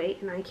DK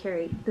weight, and I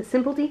carry the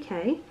simple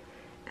DK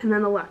and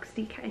then the luxe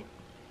DK.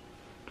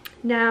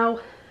 Now,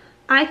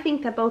 I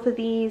think that both of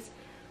these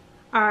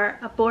are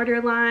a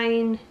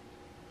borderline,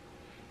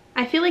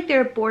 I feel like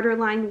they're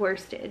borderline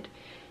worsted.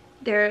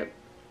 They're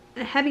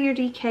a heavier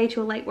DK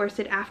to a light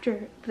worsted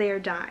after they're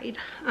dyed.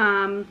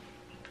 I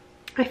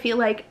feel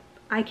like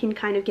I can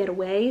kind of get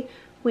away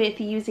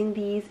with using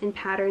these in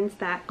patterns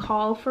that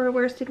call for a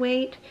worsted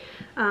weight,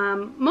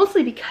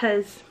 mostly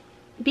because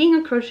being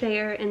a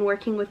crocheter and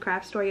working with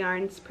craft store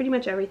yarns, pretty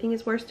much everything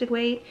is worsted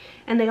weight,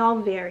 and they all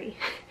vary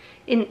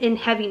in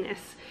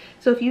heaviness.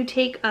 So if you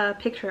take a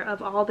picture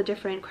of all the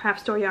different craft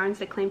store yarns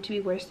that claim to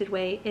be worsted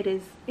weight, it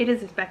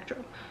is a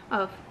spectrum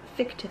of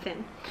thick to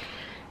thin.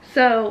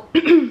 So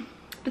the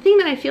thing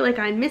that I feel like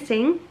I'm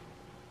missing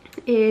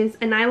is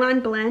a nylon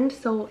blend,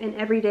 so an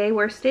everyday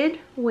worsted,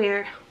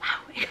 where, wow,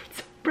 it got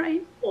so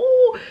bright.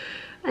 Oh,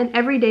 an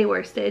everyday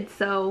worsted,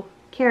 so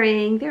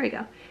carrying, there we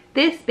go,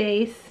 this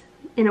base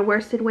in a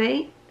worsted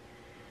weight,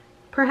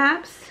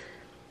 perhaps,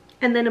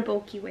 and then a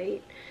bulky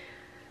weight.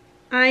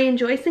 I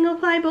enjoy single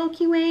ply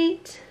bulky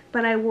weight,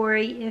 but I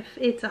worry if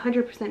it's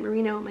 100%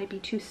 merino, it might be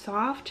too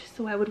soft,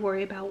 so I would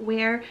worry about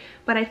wear.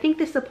 But I think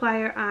the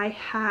supplier I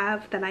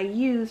have that I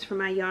use for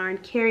my yarn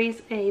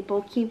carries a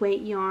bulky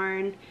weight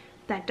yarn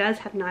that does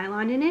have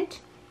nylon in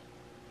it.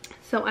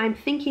 So I'm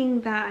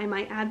thinking that I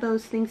might add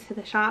those things to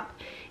the shop.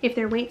 If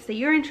they're weights that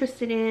you're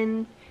interested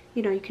in,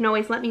 you know, you can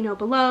always let me know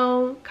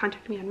below.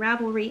 Contact me on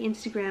Ravelry,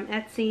 Instagram,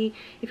 Etsy,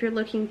 if you're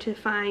looking to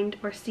find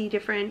or see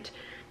different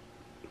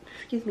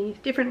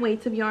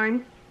weights of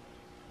yarn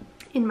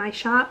in my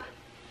shop.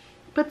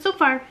 But so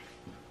far,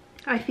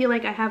 I feel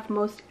like I have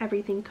most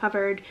everything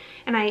covered,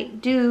 and I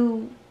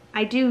do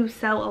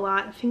sell a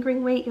lot of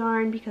fingering weight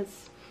yarn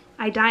because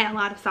I dye a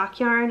lot of sock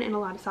yarn, and a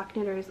lot of sock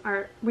knitters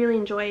are really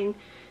enjoying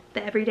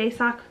the everyday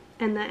sock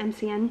and the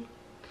MCN.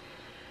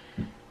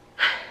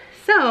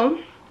 So,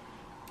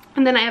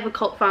 and then I have a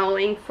cult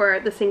following for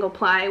the single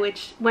ply,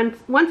 which once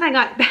I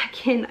got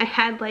back in, I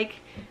had like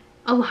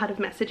a lot of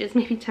messages,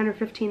 maybe 10 or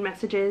 15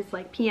 messages,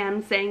 like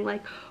PMs saying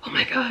like, oh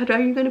my god,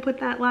 are you going to put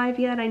that live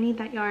yet? I need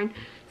that yarn.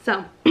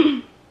 So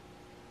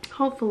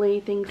hopefully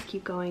things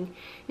keep going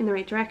in the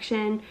right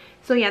direction.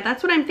 So yeah,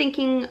 that's what I'm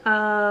thinking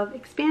of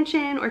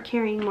expansion or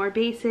carrying more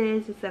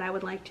bases, is that I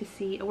would like to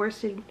see a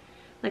worsted,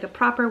 like a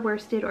proper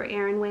worsted or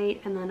Aran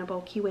weight, and then a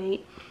bulky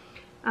weight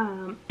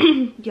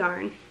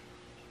yarn.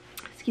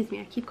 Excuse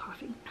me, I keep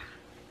coughing.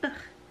 Ugh,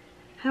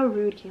 how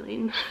rude,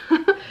 Kayleen.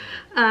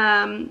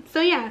 So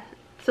yeah,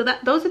 so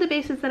those are the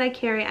bases that I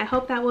carry. I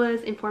hope that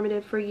was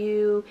informative for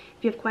you.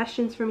 If you have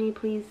questions for me,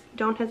 please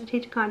don't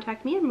hesitate to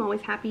contact me. I'm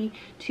always happy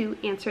to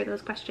answer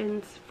those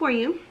questions for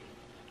you.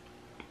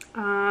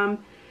 But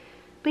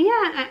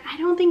yeah, I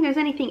don't think there's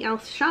anything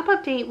else. Shop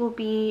update will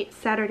be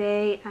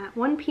Saturday at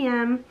 1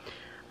 p.m.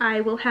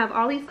 I will have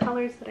all these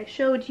colors that I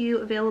showed you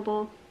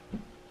available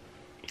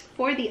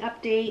for the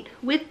update,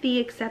 with the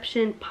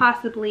exception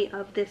possibly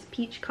of this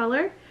peach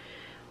color,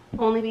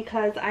 only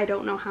because I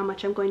don't know how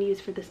much I'm going to use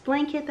for this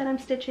blanket that I'm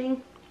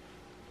stitching.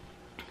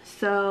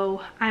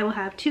 So I will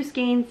have 2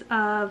 skeins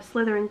of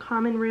Slytherin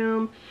Common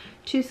Room,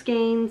 2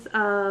 skeins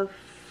of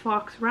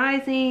Fox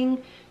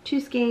Rising,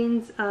 2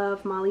 skeins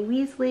of Molly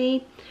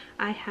Weasley.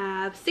 I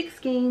have 6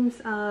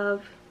 skeins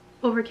of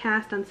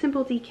Overcast on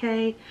Simple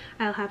DK.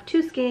 I'll have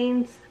 2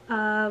 skeins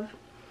of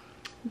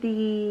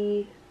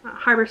the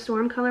Harbor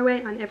Storm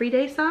colorway on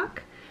Everyday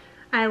Sock.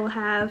 I will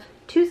have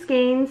 2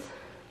 skeins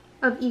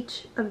of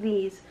each of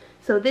these.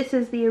 So this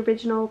is the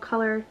original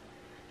color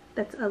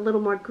that's a little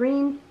more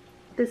green.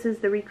 This is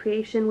the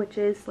recreation, which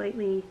is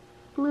slightly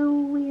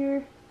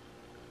bluier.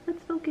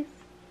 Let's focus.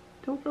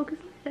 Don't focus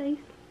my face.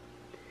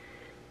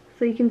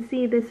 So you can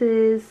see this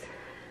is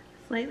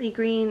slightly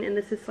green and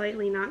this is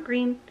slightly not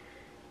green.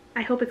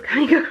 I hope it's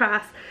coming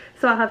across.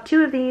 So I'll have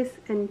 2 of these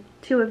and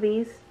 2 of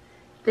these.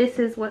 This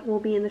is what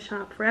will be in the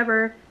shop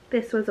forever.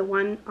 This was a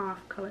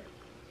one-off color.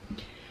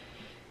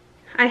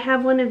 I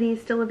have one of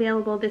these still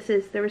available. This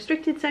is the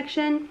restricted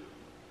section.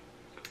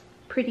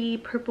 Pretty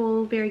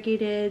purple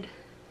variegated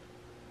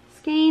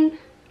skein.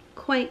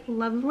 Quite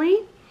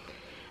lovely.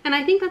 And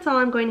I think that's all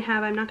I'm going to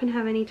have. I'm not going to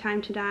have any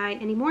time to dye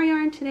any more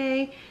yarn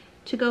today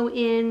to go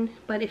in,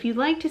 but if you'd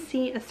like to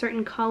see a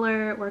certain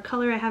color or a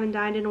color I haven't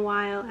dyed in a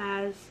while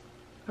as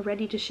a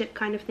ready to ship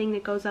kind of thing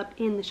that goes up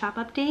in the shop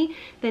update,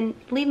 then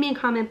leave me a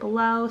comment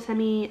below, send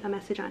me a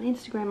message on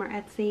Instagram or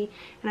Etsy,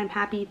 and I'm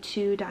happy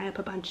to dye up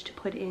a bunch to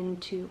put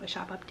into a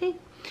shop update.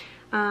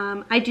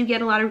 I do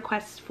get a lot of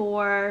requests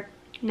for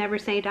Never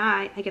Say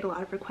Die. I get a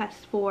lot of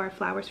requests for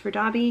Flowers for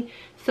Dobby,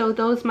 so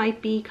those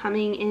might be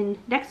coming in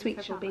next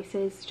week's shop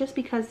basis, just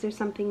because there's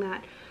something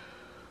that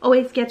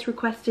always gets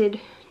requested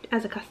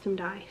as a custom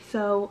dye.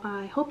 So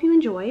I hope you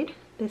enjoyed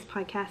this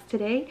podcast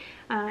today.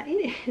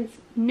 It is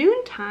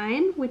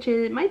noontime, which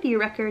might be a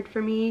record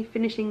for me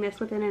finishing this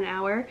within an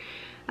hour.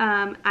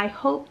 I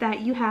hope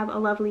that you have a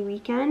lovely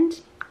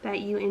weekend,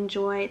 that you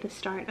enjoy the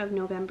start of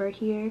November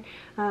here.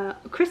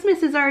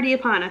 Christmas is already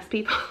upon us,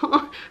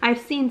 people. I've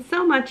seen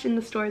so much in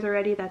the stores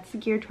already that's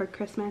geared toward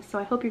Christmas, so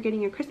I hope you're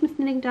getting your Christmas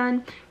knitting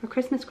done or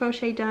Christmas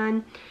crochet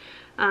done.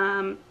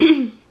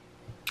 And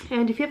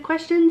if you have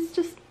questions,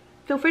 just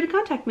feel free to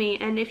contact me.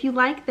 And if you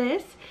like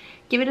this,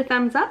 give it a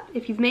thumbs up.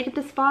 If you've made it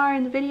this far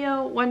in the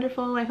video,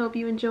 wonderful. I hope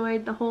you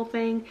enjoyed the whole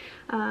thing.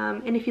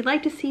 And if you'd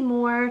like to see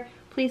more,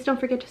 please don't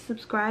forget to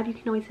subscribe. You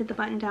can always hit the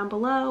button down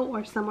below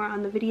or somewhere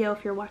on the video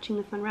if you're watching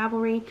this on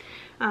Ravelry.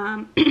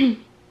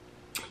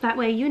 That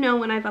way you know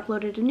when I've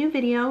uploaded a new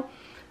video.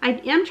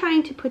 I am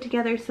trying to put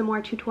together some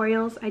more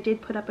tutorials. I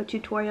did put up a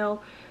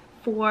tutorial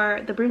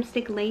for the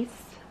broomstick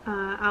lace.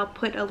 I'll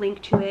put a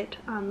link to it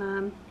on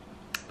the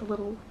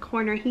little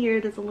corner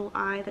here. There's a little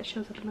eye that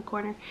shows up in the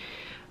corner.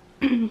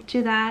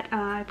 To that,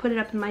 I put it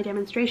up in my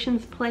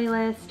demonstrations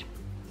playlist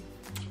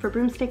for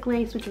broomstick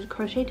lace, which is a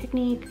crochet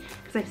technique,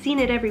 because I've seen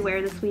it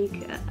everywhere this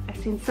week. I've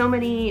seen so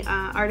many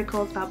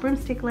articles about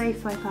broomstick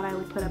lace, so I thought I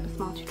would put up a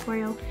small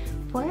tutorial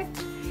for it.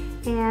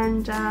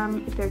 And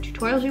if there are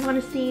tutorials you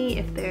want to see,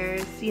 if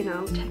there's, you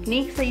know,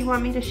 techniques that you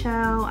want me to show,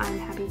 I'm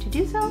happy to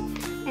do so.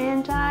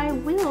 And I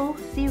will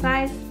see you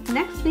guys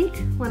next week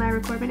when I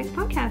record my next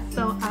podcast.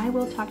 So I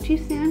will talk to you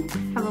soon.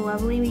 Have a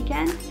lovely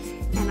weekend,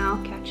 and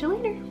I'll catch you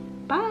later.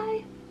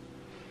 Bye!